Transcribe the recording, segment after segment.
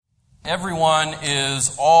Everyone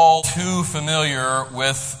is all too familiar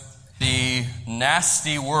with the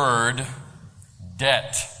nasty word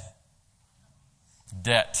debt.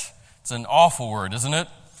 Debt. It's an awful word, isn't it?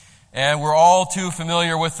 And we're all too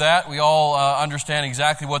familiar with that. We all understand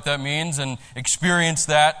exactly what that means and experience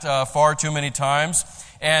that far too many times.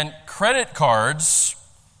 And credit cards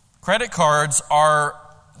are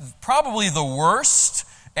probably the worst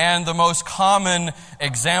and the most common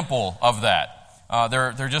example of that.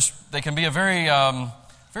 They can be a very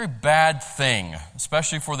bad thing,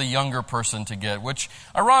 especially for the younger person to get, which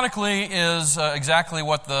ironically is exactly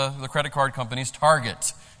what the credit card companies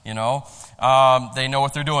target. They know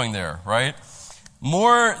what they're doing there, right?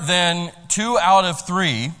 More than 2 out of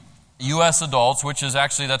 3 U.S. adults,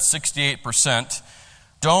 that's 68%,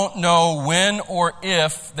 don't know when or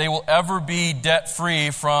if they will ever be debt-free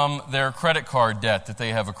from their credit card debt that they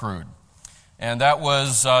have accrued. And that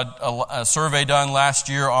was a survey done last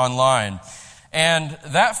year online. And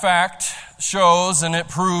that fact shows and it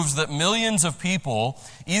proves that millions of people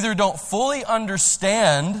either don't fully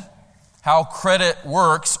understand how credit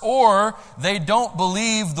works, or they don't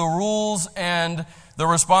believe the rules and the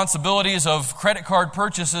responsibilities of credit card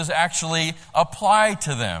purchases actually apply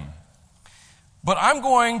to them. But I'm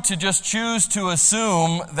going to just choose to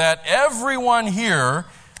assume that everyone here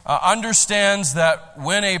understands that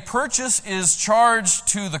when a purchase is charged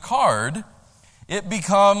to the card, it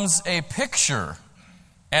becomes a picture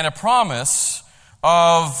and a promise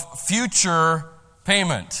of future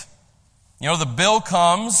payment. The bill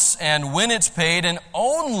comes, and when it's paid, and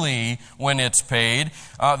only when it's paid,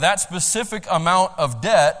 that specific amount of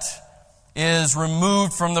debt is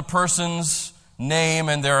removed from the person's name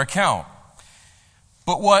and their account.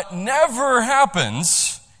 But what never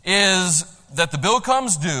happens is that the bill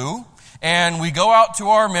comes due, and we go out to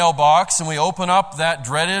our mailbox and we open up that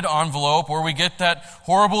dreaded envelope, or we get that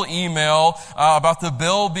horrible email about the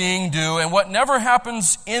bill being due. And what never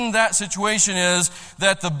happens in that situation is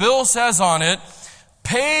that the bill says on it,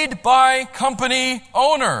 paid by company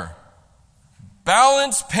owner,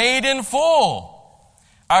 balance paid in full,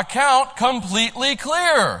 account completely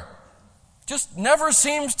clear. Just never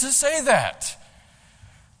seems to say that.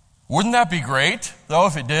 Wouldn't that be great, though,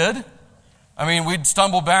 if it did? We'd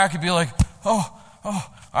stumble back and be like,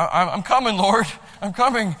 I'm coming, Lord. I'm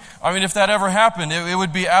coming. If that ever happened, it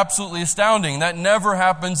would be absolutely astounding. That never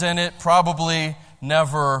happens, and it probably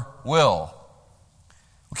never will.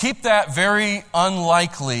 Keep that very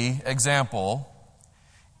unlikely example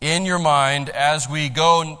in your mind as we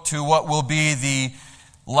go to what will be the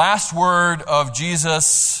last word of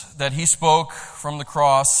Jesus that he spoke from the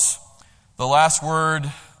cross, the last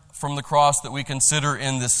word from the cross that we consider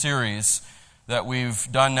in this series that we've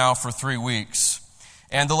done now for 3 weeks.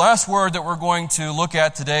 And the last word that we're going to look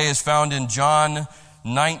at today is found in John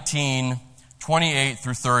 19, 28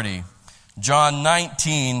 through 30. John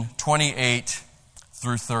 19, 28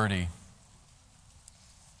 through 30.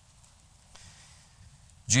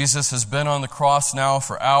 Jesus has been on the cross now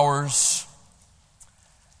for hours,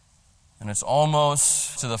 and it's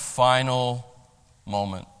almost to the final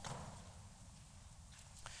moment.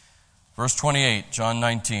 Verse 28, John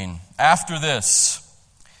 19. After this,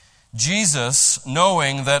 Jesus,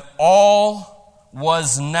 knowing that all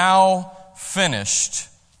was now finished,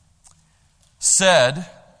 said,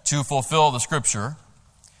 to fulfill the scripture,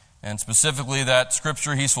 and specifically that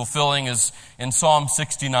scripture he's fulfilling is in Psalm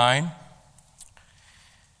 69.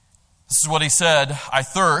 This is what he said, I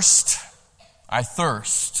thirst.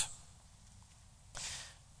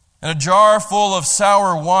 And a jar full of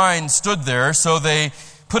sour wine stood there, so they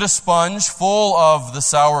put a sponge full of the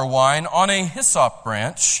sour wine on a hyssop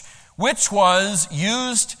branch, which was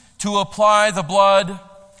used to apply the blood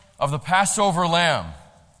of the Passover lamb,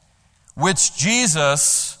 which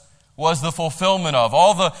Jesus was the fulfillment of.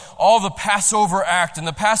 All the Passover act and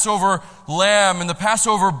the Passover lamb and the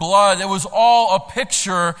Passover blood, it was all a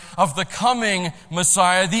picture of the coming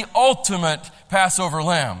Messiah, the ultimate Passover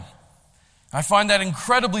lamb. I find that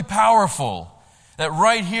incredibly powerful, that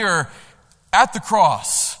right here at the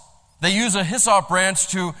cross, they use a hyssop branch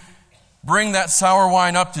to bring that sour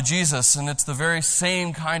wine up to Jesus, and it's the very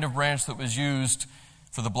same kind of branch that was used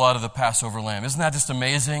for the blood of the Passover lamb. Isn't that just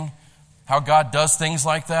amazing, how God does things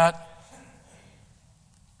like that?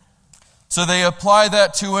 So they apply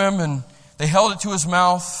that to him, and they held it to his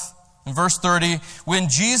mouth. In verse 30, when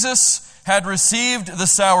Jesus had received the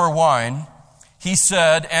sour wine, he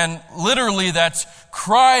said, and literally that's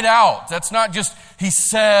cried out. That's not just he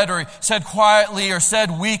said, or said quietly, or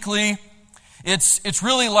said weakly. It's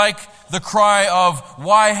really like the cry of,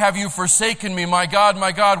 why have you forsaken me? My God,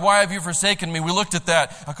 why have you forsaken me? We looked at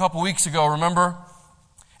that a couple weeks ago, remember?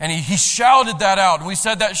 And he shouted that out. And we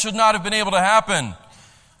said that should not have been able to happen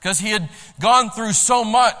because he had gone through so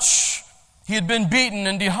much. He had been beaten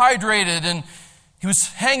and dehydrated, and he was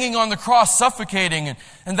hanging on the cross, suffocating.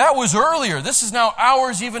 And that was earlier. This is now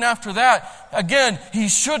hours even after that. Again, he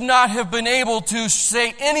should not have been able to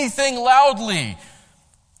say anything loudly.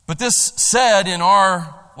 But this said in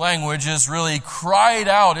our language is really cried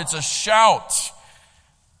out. It's a shout.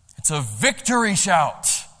 It's a victory shout.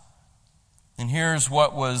 And here's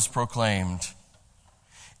what was proclaimed.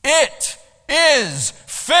 It is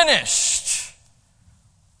finished.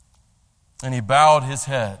 And he bowed his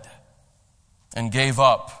head and gave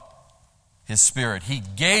up his spirit. He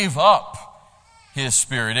gave up his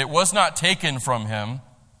spirit. It was not taken from him.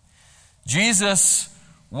 Jesus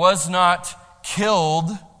was not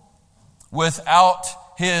killed without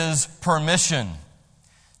his permission.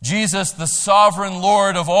 Jesus, the sovereign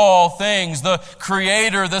Lord of all things, the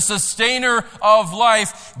creator, the sustainer of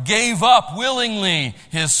life, gave up willingly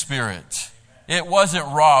his spirit. It wasn't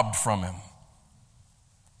robbed from him.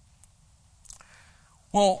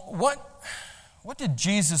 Well, what did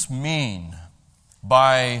Jesus mean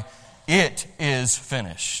by "it is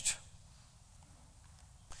finished"?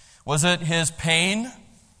 Was it his pain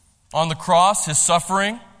on the cross, his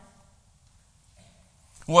suffering?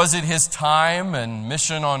 Was it his time and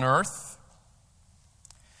mission on earth?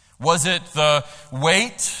 Was it the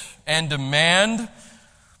weight and demand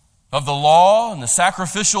of the law and the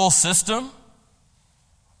sacrificial system?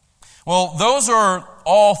 Well, those are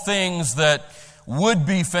all things that would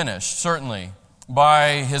be finished, certainly,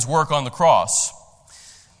 by his work on the cross.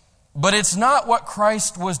 But it's not what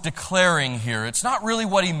Christ was declaring here. It's not really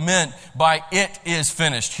what he meant by "it is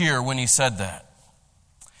finished" here when he said that.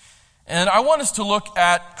 And I want us to look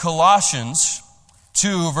at Colossians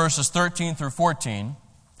 2, verses 13 through 14.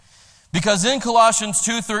 Because in Colossians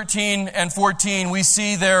 2, 13 and 14, we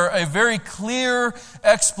see there a very clear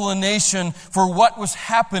explanation for what was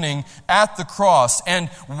happening at the cross and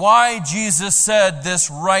why Jesus said this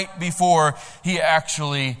right before he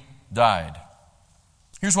actually died.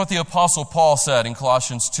 Here's what the Apostle Paul said in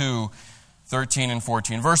Colossians 2, 13 and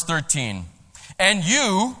 14. Verse 13, "And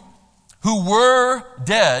you who were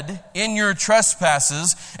dead in your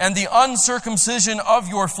trespasses and the uncircumcision of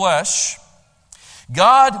your flesh,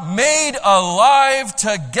 God made alive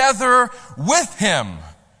together with him,"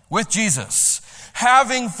 with Jesus,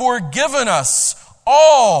 "having forgiven us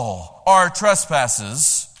all our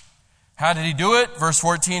trespasses." How did he do it? Verse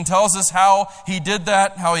 14 tells us how he did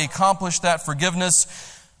that, how he accomplished that forgiveness.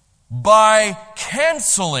 By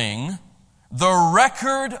canceling the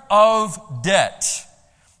record of debt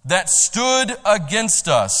that stood against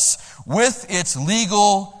us with its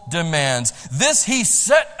legal demands. This he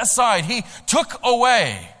set aside, he took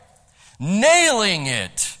away, nailing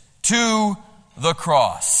it to the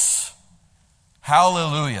cross.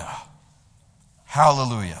 Hallelujah.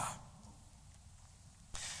 Hallelujah.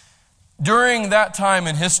 During that time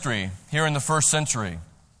in history, here in the first century,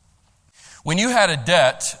 when you had a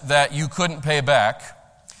debt that you couldn't pay back,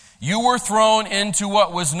 you were thrown into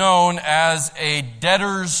what was known as a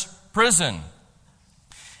debtor's prison.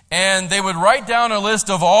 And they would write down a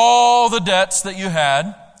list of all the debts that you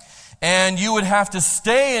had, and you would have to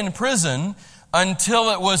stay in prison until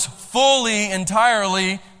it was fully,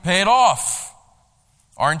 entirely paid off.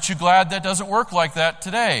 Aren't you glad that doesn't work like that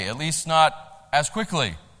today? At least not as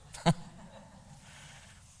quickly.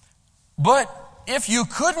 But if you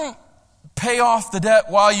couldn't pay off the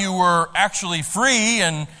debt while you were actually free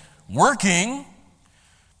and working,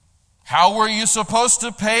 how were you supposed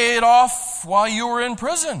to pay it off while you were in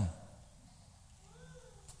prison?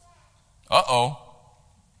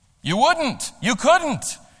 You wouldn't. You couldn't.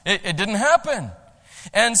 It didn't happen.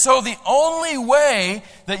 And so the only way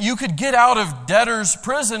that you could get out of debtor's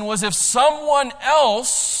prison was if someone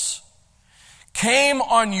else came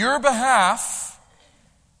on your behalf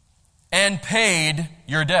and paid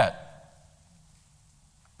your debt.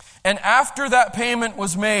 And after that payment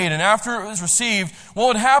was made and after it was received, what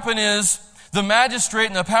would happen is the magistrate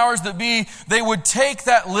and the powers that be, they would take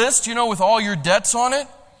that list, with all your debts on it.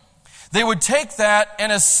 They would take that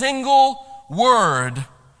and a single word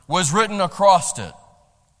was written across it.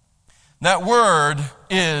 That word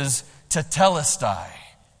is tetelestai.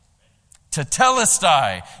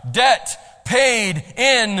 Tetelestai. Debt paid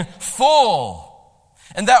in full.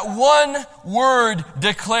 And that one word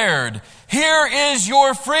declared, here is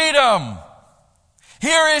your freedom.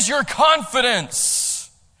 Here is your confidence.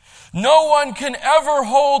 No one can ever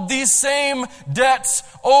hold these same debts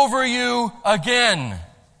over you again.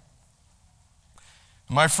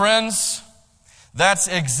 My friends, That's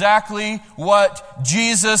exactly what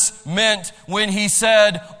Jesus meant when he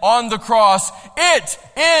said on the cross, "It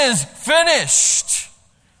is finished."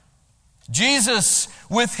 Jesus,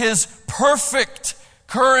 with his perfect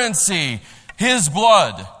currency, his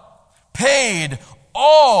blood, paid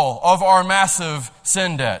all of our massive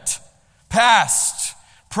sin debt, past,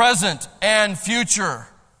 present, and future.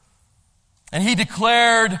 And he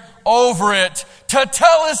declared over it,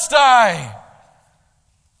 "Tetelestai,"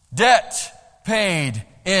 debt paid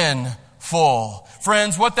in full.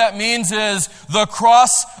 Friends, what that means is the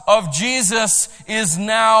cross of Jesus is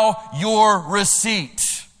now your receipt.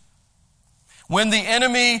 When the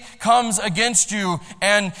enemy comes against you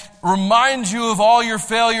and reminds you of all your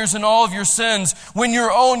failures and all of your sins, when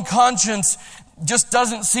your own conscience just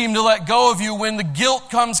doesn't seem to let go of you, when the guilt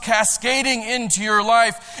comes cascading into your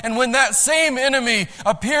life, and when that same enemy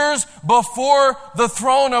appears before the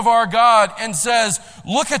throne of our God and says,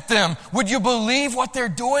 "Look at them. Would you believe what they're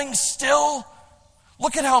doing still?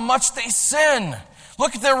 Look at how much they sin.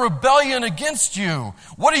 Look at their rebellion against you.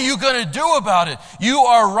 What are you going to do about it? You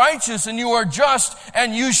are righteous and you are just,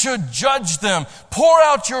 and you should judge them. Pour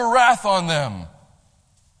out your wrath on them."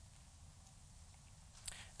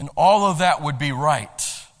 And all of that would be right.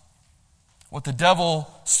 What the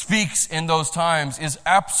devil speaks in those times is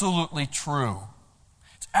absolutely true.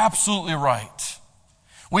 It's absolutely right.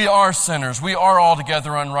 We are sinners. We are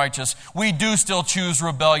altogether unrighteous. We do still choose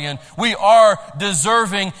rebellion. We are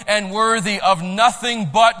deserving and worthy of nothing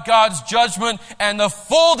but God's judgment and the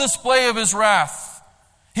full display of his wrath.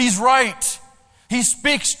 He's right. He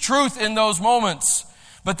speaks truth in those moments.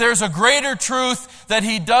 But there's a greater truth that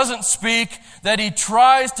he doesn't speak, that he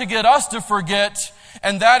tries to get us to forget,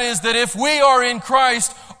 and that is that if we are in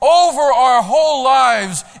Christ, over our whole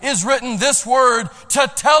lives is written this word,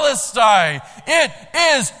 tetelestai. It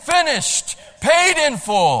is finished, paid in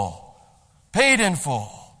full, paid in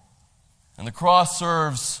full. And the cross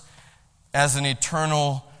serves as an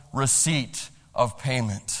eternal receipt of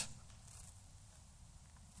payment.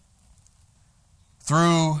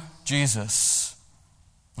 Through Jesus,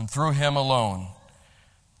 and through him alone,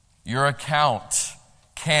 your account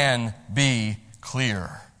can be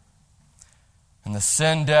clear. And the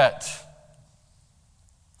sin debt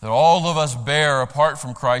that all of us bear apart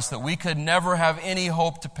from Christ, that we could never have any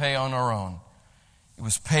hope to pay on our own, it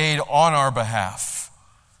was paid on our behalf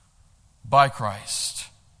by Christ,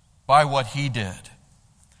 by what he did.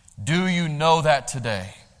 Do you know that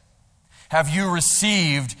today? Have you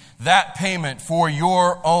received that payment for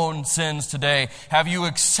your own sins today? Have you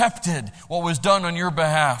accepted what was done on your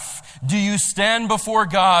behalf? Do you stand before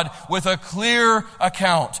God with a clear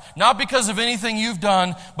account? Not because of anything you've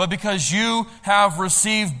done, but because you have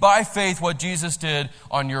received by faith what Jesus did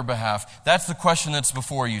on your behalf. That's the question that's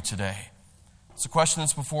before you today. It's the question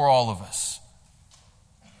that's before all of us.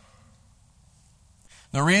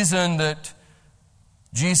 The reason that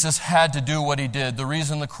Jesus had to do what he did, the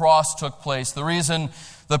reason the cross took place, the reason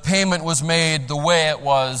the payment was made the way it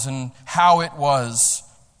was and how it was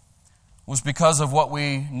because of what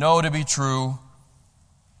we know to be true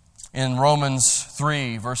in Romans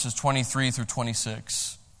 3, verses 23 through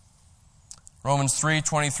 26. Romans 3,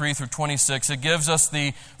 23 through 26, it gives us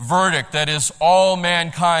the verdict that is all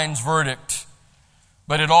mankind's verdict,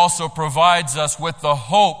 but it also provides us with the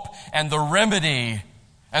hope and the remedy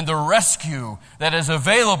and the rescue that is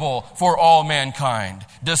available for all mankind,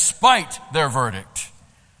 despite their verdict.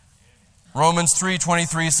 Romans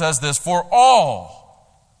 3:23 says this, "For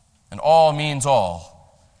all," and all means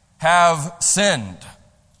all, "have sinned."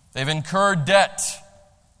 They've incurred debt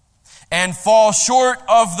and fall short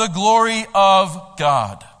of the glory of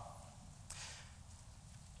God,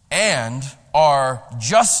 and are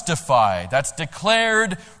justified. That's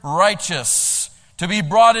declared righteous, to be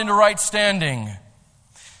brought into right standing.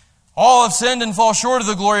 All have sinned and fall short of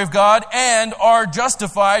the glory of God and are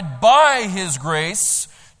justified by his grace,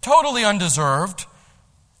 totally undeserved,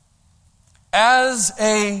 as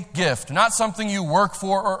a gift. Not something you work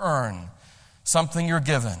for or earn, something you're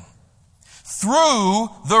given. Through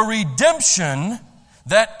the redemption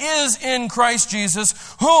that is in Christ Jesus,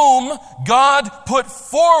 whom God put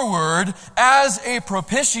forward as a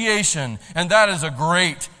propitiation. And that is a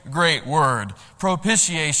great, great word.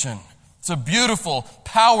 Propitiation. It's a beautiful,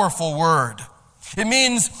 powerful word. It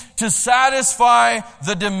means to satisfy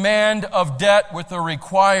the demand of debt with a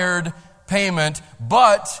required payment,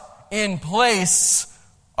 but in place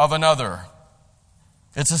of another.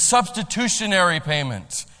 It's a substitutionary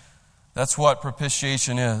payment. That's what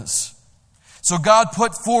propitiation is. So God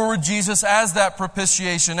put forward Jesus as that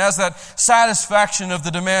propitiation, as that satisfaction of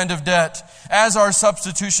the demand of debt, as our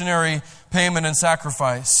substitutionary payment and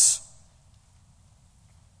sacrifice.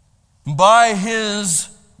 by his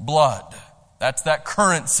blood. That's that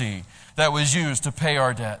currency that was used to pay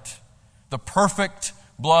our debt. The perfect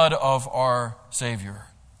blood of our Savior.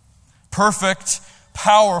 Perfect,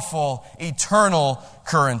 powerful, eternal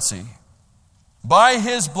currency. By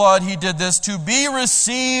his blood he did this to be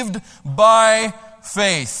received by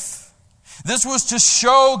faith. This was to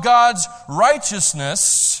show God's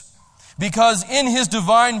righteousness, because in his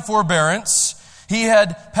divine forbearance he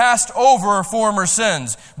had passed over former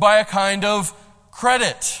sins by a kind of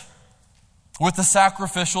credit with the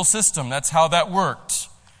sacrificial system. That's how that worked.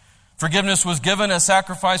 Forgiveness was given, a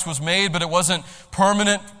sacrifice was made, but it wasn't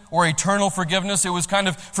permanent or eternal forgiveness. It was kind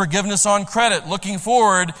of forgiveness on credit, looking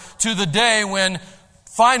forward to the day when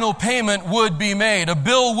final payment would be made. A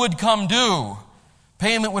bill would come due.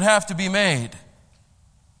 Payment would have to be made.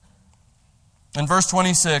 In verse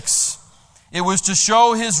 26, it was to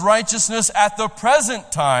show his righteousness at the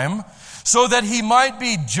present time, so that he might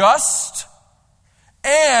be just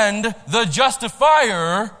and the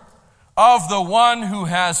justifier of the one who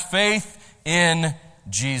has faith in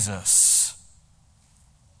Jesus.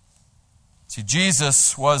 See,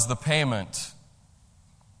 Jesus was the payment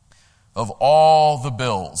of all the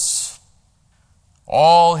bills,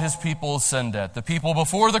 all his people's sin debt, the people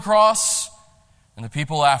before the cross and the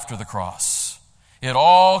people after the cross. It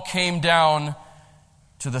all came down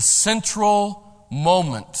to the central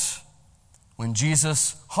moment when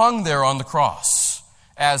Jesus hung there on the cross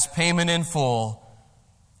as payment in full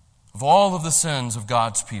of all of the sins of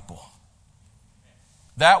God's people.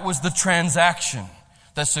 That was the transaction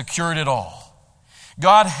that secured it all.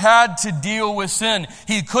 God had to deal with sin.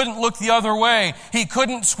 He couldn't look the other way. He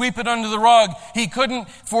couldn't sweep it under the rug. He couldn't,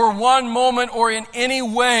 for one moment or in any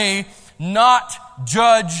way, not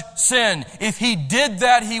judge sin. If he did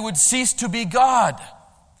that, he would cease to be God,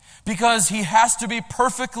 because he has to be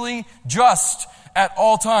perfectly just at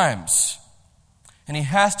all times. And he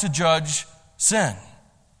has to judge sin.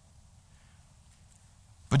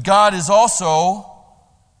 But God is also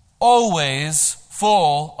always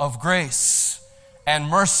full of grace and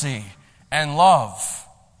mercy and love.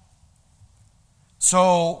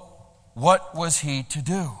 So, what was he to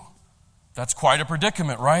do? That's quite a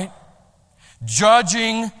predicament, right?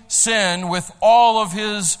 Judging sin with all of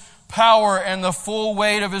his power and the full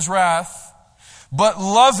weight of his wrath, but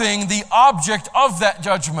loving the object of that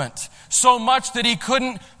judgment so much that he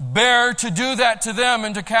couldn't bear to do that to them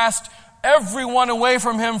and to cast everyone away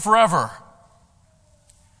from him forever.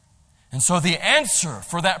 And so the answer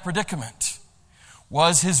for that predicament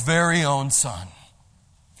was his very own Son.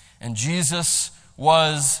 And Jesus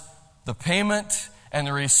was the payment and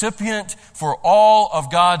the recipient for all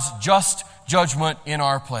of God's just judgment in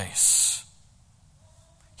our place.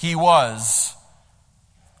 He was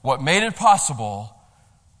what made it possible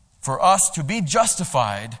for us to be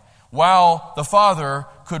justified while the Father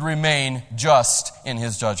could remain just in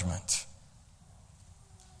his judgment.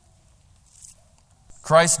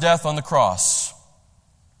 Christ's death on the cross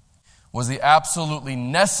was the absolutely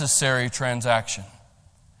necessary transaction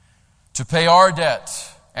to pay our debt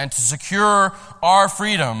and to secure our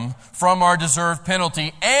freedom from our deserved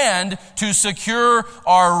penalty, and to secure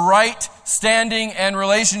our right standing and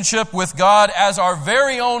relationship with God as our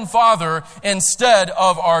very own Father instead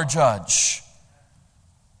of our judge.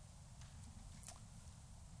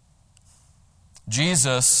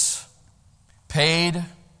 Jesus paid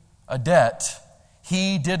a debt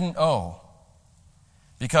he didn't owe,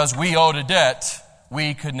 because we owed a debt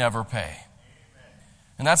we could never pay.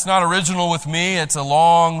 And that's not original with me. It's a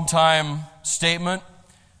long time statement,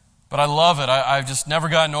 but I love it. I've just never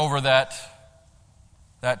gotten over that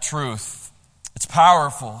truth. It's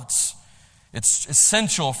powerful. It's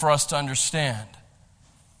essential for us to understand.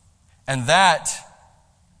 And that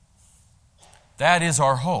is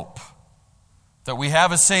our hope. That we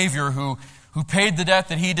have a Savior who paid the debt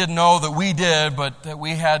that he didn't know that we did, but that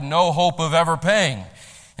we had no hope of ever paying.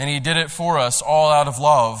 And he did it for us all out of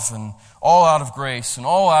love and all out of grace and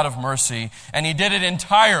all out of mercy. And he did it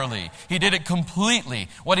entirely. He did it completely.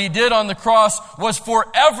 What he did on the cross was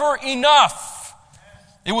forever enough.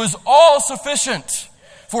 It was all sufficient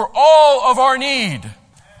for all of our need.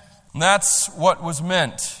 And that's what was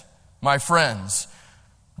meant, my friends,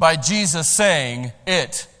 by Jesus saying,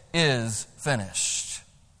 "It is finished."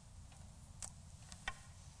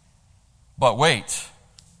 But wait,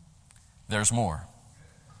 there's more.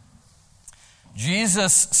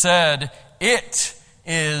 Jesus said, "It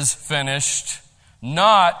is finished,"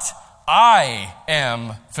 not "I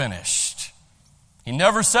am finished." He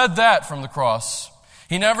never said that from the cross.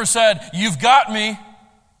 He never said, "You've got me.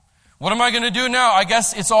 What am I going to do now? I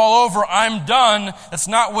guess it's all over. I'm done. That's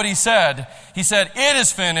not what he said. He said, it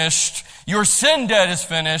is finished. Your sin debt is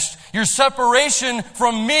finished. Your separation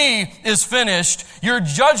from me is finished. Your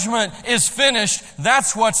judgment is finished.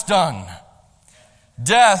 That's what's done.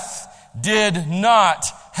 Death did not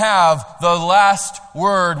have the last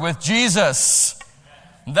word with Jesus.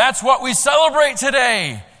 That's what we celebrate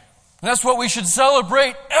today. That's what we should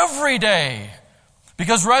celebrate every day.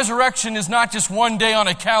 Because resurrection is not just one day on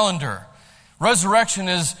a calendar. Resurrection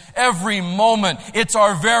is every moment. It's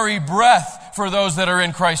our very breath for those that are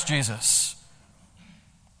in Christ Jesus.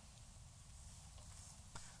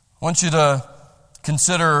 I want you to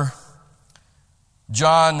consider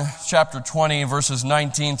John chapter 20, verses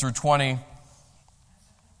 19 through 20.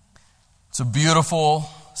 It's a beautiful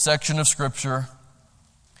section of Scripture.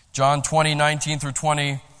 John 20, 19 through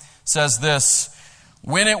 20 says this: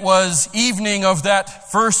 When it was evening of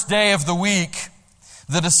that first day of the week,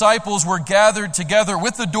 the disciples were gathered together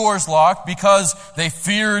with the doors locked because they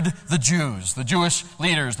feared the Jews, the Jewish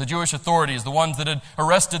leaders, the Jewish authorities, the ones that had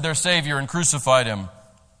arrested their Savior and crucified him.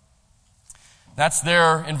 That's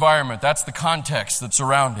their environment. That's the context that's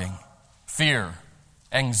surrounding. Fear,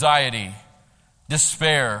 anxiety,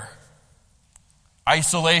 despair,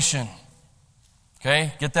 isolation.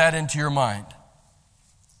 Okay? Get that into your mind.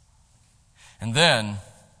 And then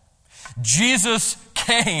Jesus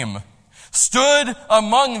came, stood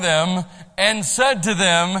among them, and said to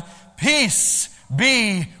them, "Peace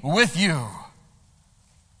be with you."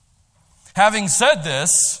 Having said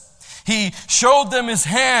this, he showed them his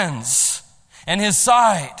hands and his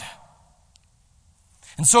side.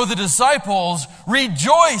 And so the disciples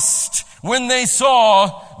rejoiced when they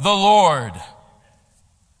saw the Lord.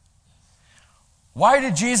 Why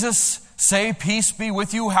did Jesus say, "Peace be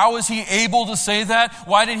with you"? How was he able to say that?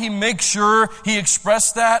 Why did he make sure he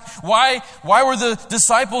expressed that? Why were the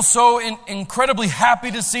disciples so incredibly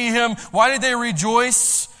happy to see him? Why did they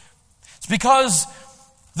rejoice? It's because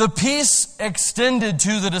the peace extended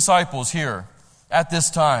to the disciples here at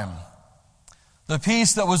this time, the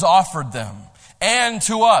peace that was offered them and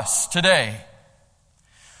to us today,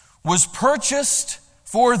 was purchased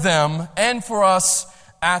for them and for us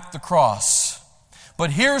at the cross. But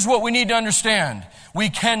here's what we need to understand. We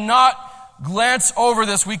cannot glance over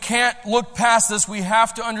this. We can't look past this. We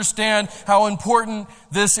have to understand how important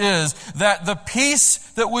this is. That the peace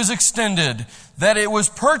that was extended, that it was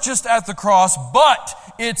purchased at the cross,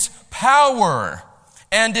 but its power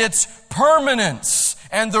and its permanence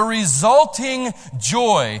and the resulting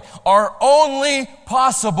joy are only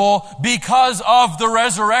possible because of the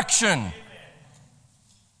resurrection.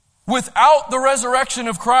 Without the resurrection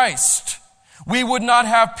of Christ, we would not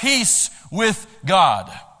have peace with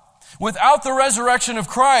God. Without the resurrection of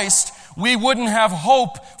Christ, we wouldn't have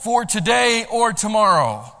hope for today or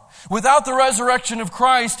tomorrow. Without the resurrection of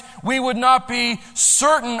Christ, we would not be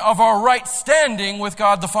certain of our right standing with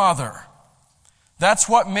God the Father. That's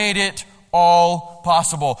what made it all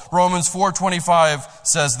possible. Romans 4:25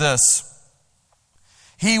 says this: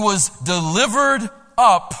 He was delivered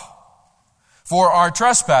up for our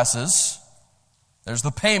trespasses. There's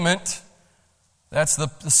the payment. That's the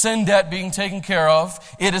sin debt being taken care of.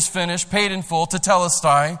 It is finished, paid in full,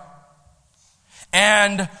 tetelestai.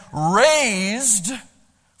 And raised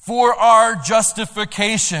for our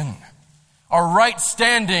justification, our right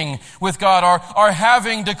standing with God, our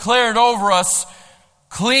having declared over us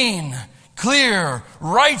clean, clear,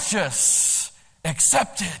 righteous,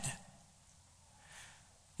 accepted.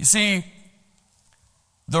 You see,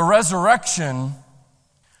 the resurrection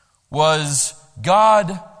was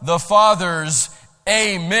God the Father's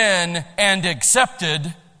amen and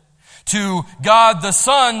accepted to God the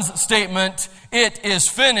Son's statement, "It is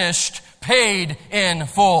finished," paid in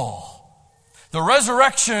full. The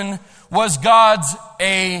resurrection was God's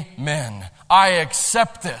amen. I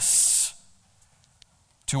accept this.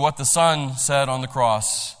 To what the Son said on the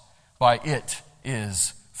cross, by "It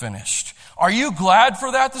is finished." Are you glad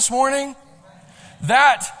for that this morning?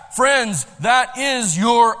 That, friends, that is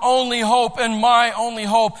your only hope and my only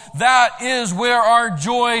hope. That is where our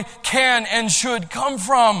joy can and should come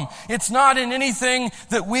from. It's not in anything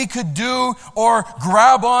that we could do or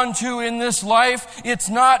grab onto in this life. It's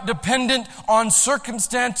not dependent on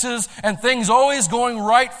circumstances and things always going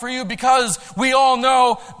right for you, because we all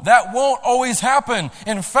know that won't always happen.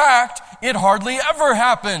 In fact, it hardly ever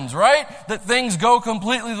happens, right? That things go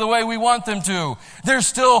completely the way we want them to. There's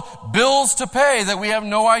still bills to pay that we have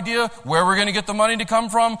no idea where we're going to get the money to come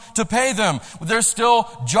from to pay them. There's still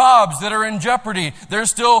jobs that are in jeopardy.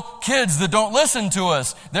 There's still kids that don't listen to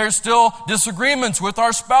us. There's still disagreements with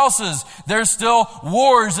our spouses. There's still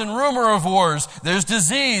wars and rumor of wars. There's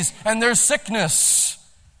disease and there's sickness.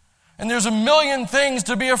 And there's a million things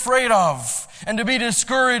to be afraid of and to be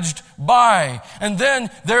discouraged by. And then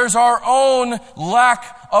there's our own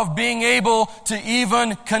lack of being able to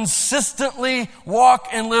even consistently walk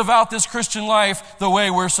and live out this Christian life the way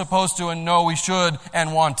we're supposed to and know we should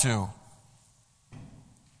and want to.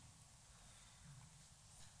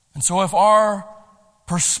 And so if our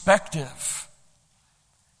perspective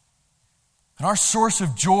and our source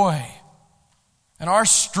of joy and our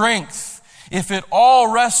strength, if it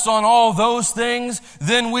all rests on all those things,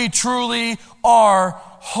 then we truly are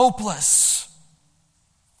hopeless.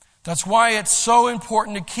 That's why it's so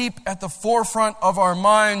important to keep at the forefront of our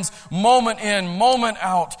minds, moment in, moment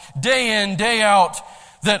out, day in, day out,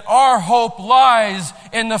 that our hope lies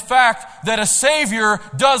in the fact that a Savior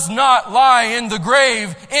does not lie in the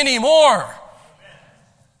grave anymore.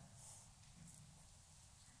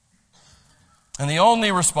 And the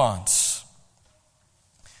only response,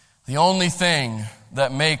 the only thing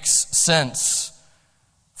that makes sense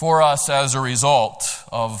for us as a result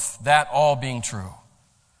of that all being true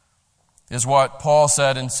is what Paul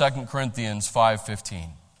said in 2 Corinthians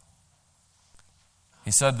 5:15.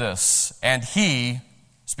 He said this, "And he,"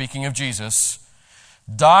 speaking of Jesus,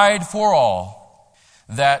 "died for all,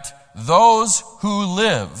 that those who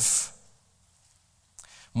live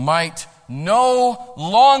might no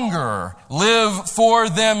longer live for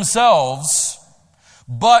themselves,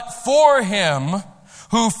 but for him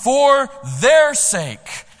who for their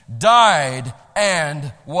sake died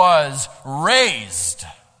and was raised."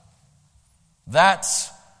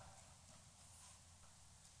 That's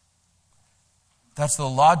the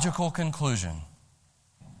logical conclusion.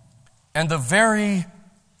 And the very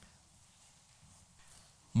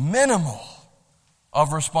minimal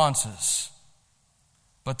of responses,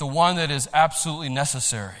 but the one that is absolutely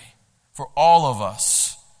necessary for all of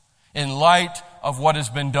us in light of what has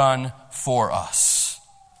been done for us.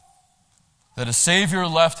 That a Savior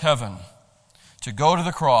left heaven to go to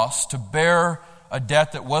the cross, to bear a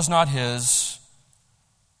debt that was not his,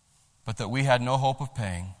 but that we had no hope of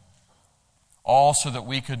paying, all so that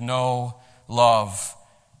we could know love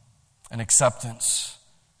and acceptance,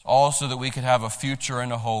 all so that we could have a future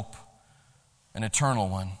and a hope, an eternal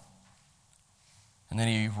one. And then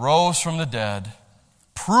he rose from the dead,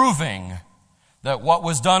 proving that what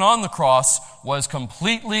was done on the cross was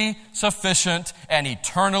completely sufficient and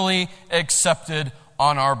eternally accepted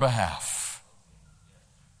on our behalf.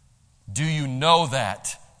 Do you know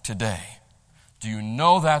that today? Do you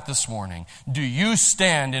know that this morning? Do you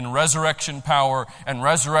stand in resurrection power and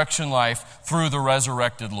resurrection life through the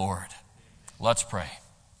resurrected Lord? Let's pray.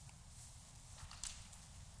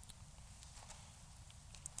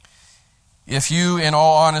 If you, in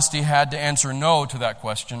all honesty, had to answer no to that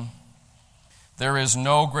question, there is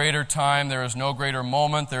no greater time, there is no greater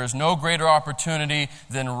moment, there is no greater opportunity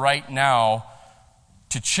than right now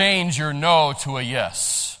to change your no to a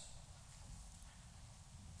yes.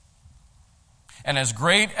 And as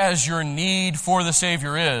great as your need for the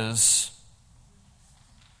Savior is,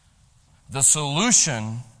 the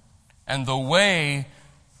solution and the way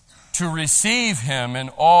to receive Him and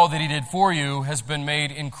all that He did for you has been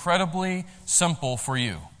made incredibly simple for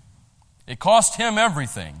you. It cost Him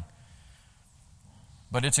everything,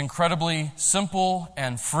 but it's incredibly simple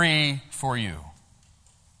and free for you.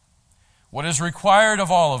 What is required of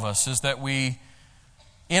all of us is that we,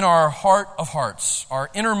 in our heart of hearts, our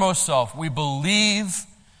innermost self, we believe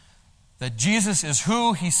that Jesus is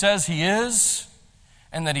who He says He is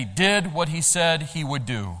and that He did what He said He would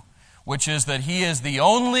do, which is that He is the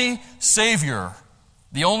only Savior,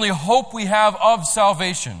 the only hope we have of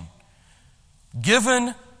salvation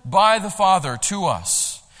given by the Father to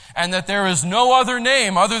us, and that there is no other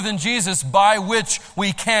name other than Jesus by which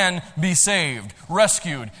we can be saved,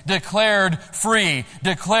 rescued, declared free,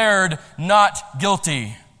 declared not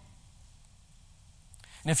guilty.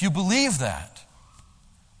 And if you believe that,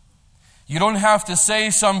 you don't have to say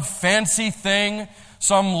some fancy thing,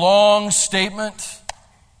 some long statement.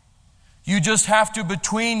 You just have to,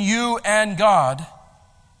 between you and God,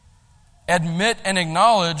 admit and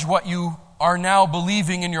acknowledge what you are now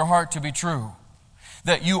believing in your heart to be true.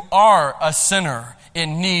 That you are a sinner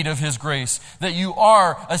in need of His grace. That you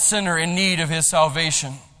are a sinner in need of His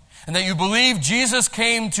salvation. And that you believe Jesus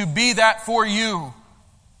came to be that for you.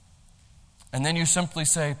 And then you simply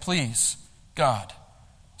say, please, God,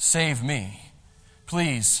 save me.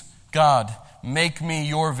 Please, God, make me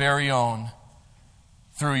your very own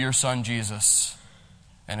through your Son Jesus.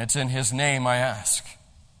 And it's in His name I ask.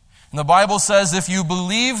 And the Bible says if you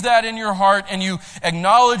believe that in your heart and you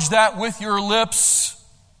acknowledge that with your lips,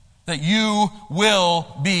 that you will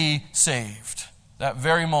be saved. That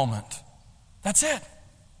very moment. That's it.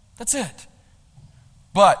 That's it.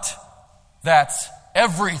 But that's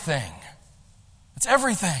everything. It's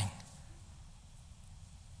everything.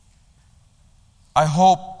 I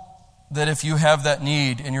hope that if you have that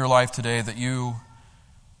need in your life today, that you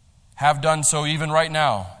have done so even right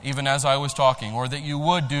now, even as I was talking, or that you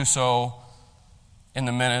would do so in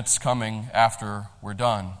the minutes coming after we're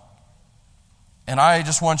done. And I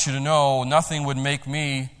just want you to know, nothing would make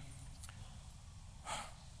me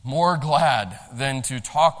more glad than to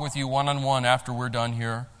talk with you one-on-one after we're done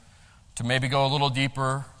here, to maybe go a little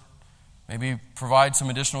deeper, maybe provide some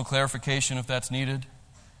additional clarification if that's needed.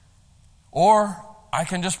 Or I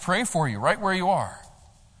can just pray for you right where you are.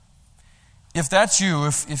 If that's you,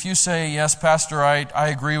 if you say, yes, Pastor, I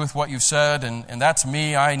agree with what you've said, and that's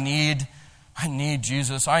me, I need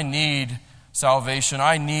Jesus, I need salvation,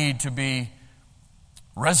 I need to be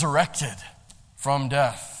resurrected from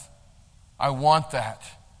death. I want that.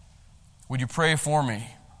 Would you pray for me?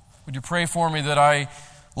 Would you pray for me that I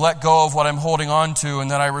let go of what I'm holding on to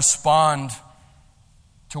and that I respond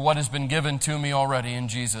to what has been given to me already in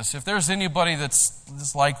Jesus? If there's anybody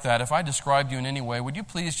that's like that, if I described you in any way, would you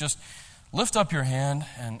please just lift up your hand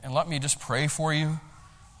and let me just pray for you?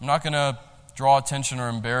 I'm not going to draw attention or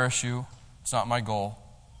embarrass you. It's not my goal.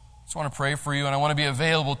 I just want to pray for you, and I want to be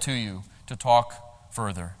available to you to talk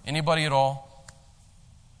further. Anybody at all?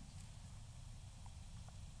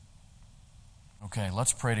 Okay,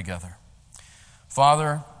 let's pray together.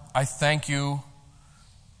 Father, I thank you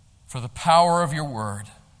for the power of your word.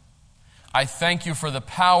 I thank you for the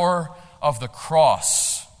power of the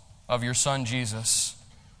cross of your Son Jesus.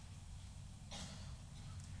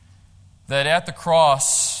 That at the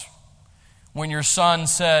cross, when your Son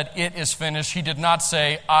said, "It is finished," He did not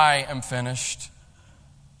say, "I am finished."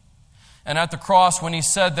 And at the cross, when He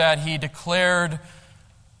said that, He declared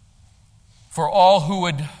for all who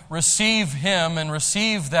would receive Him and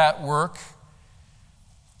receive that work,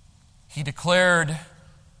 He declared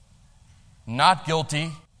not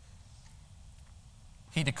guilty.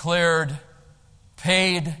 He declared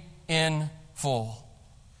paid in full.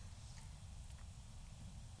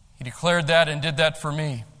 He declared that and did that for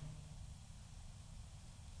me.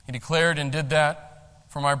 He declared and did that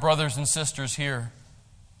for my brothers and sisters here.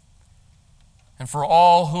 And for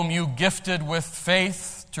all whom you gifted with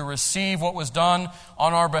faith to receive what was done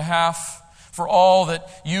on our behalf, for all that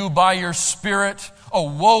you by your Spirit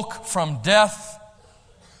awoke from death,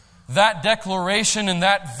 that declaration and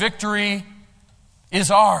that victory is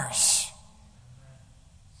ours.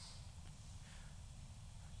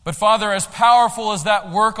 But Father, as powerful as that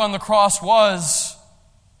work on the cross was,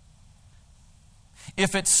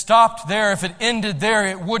 if it stopped there, if it ended there,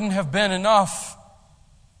 it wouldn't have been enough.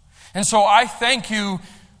 And so I thank you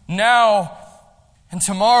now and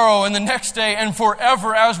tomorrow and the next day and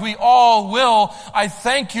forever, as we all will. I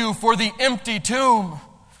thank you for the empty tomb.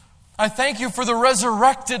 I thank you for the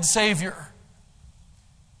resurrected Savior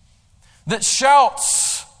that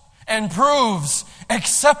shouts and proves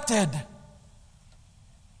accepted,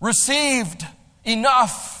 received,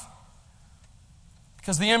 enough.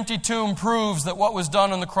 Because the empty tomb proves that what was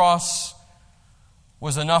done on the cross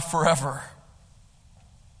was enough forever.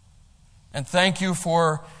 And thank you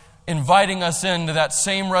for inviting us into that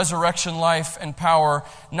same resurrection life and power,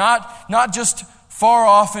 not just far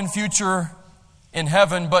off in future in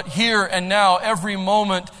heaven, but here and now, every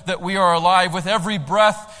moment that we are alive, with every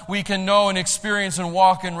breath we can know and experience and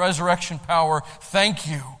walk in resurrection power. Thank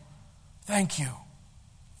you. Thank you.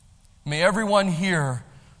 May everyone here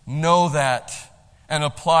know that and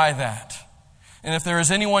apply that. And if there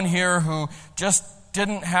is anyone here who just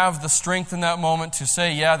didn't have the strength in that moment to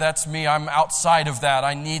say, yeah, that's me, I'm outside of that,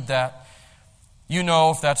 I need that, you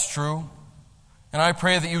know if that's true. And I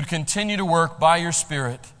pray that you would continue to work by your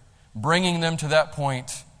Spirit, bringing them to that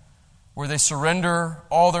point where they surrender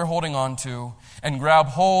all they're holding on to and grab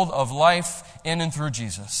hold of life in and through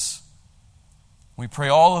Jesus. We pray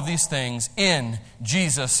all of these things in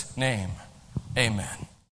Jesus' name. Amen.